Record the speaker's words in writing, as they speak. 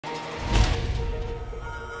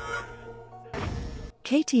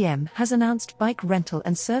KTM has announced bike rental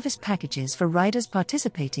and service packages for riders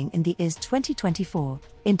participating in the ISDE 2024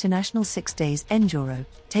 International 6 Days Enduro,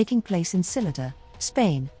 taking place in Silleda,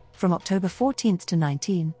 Spain, from October 14 to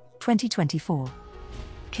 19, 2024.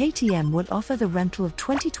 KTM will offer the rental of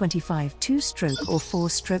 2025 2-stroke or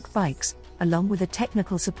 4-stroke bikes, along with a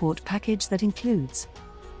technical support package that includes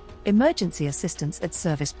emergency assistance at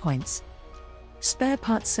service points, spare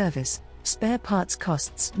parts service, spare parts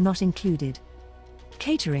costs not included,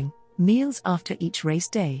 catering, meals after each race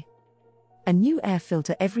day, a new air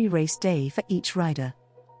filter every race day for each rider,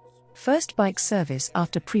 first bike service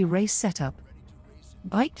after pre-race setup,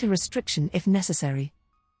 bike Derestriction if necessary.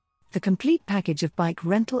 The complete package of bike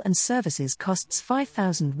rental and services costs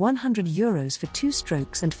 €5,100 for 2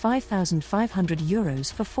 strokes and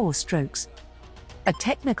 €5,500 for 4 strokes. A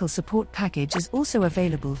technical support package is also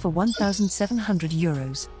available for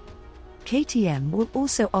 €1,700. KTM will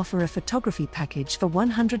also offer a photography package for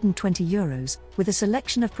 €120 with a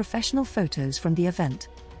selection of professional photos from the event.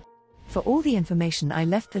 For all the information, I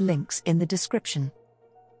left the links in the description.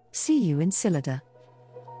 See you in Silleda.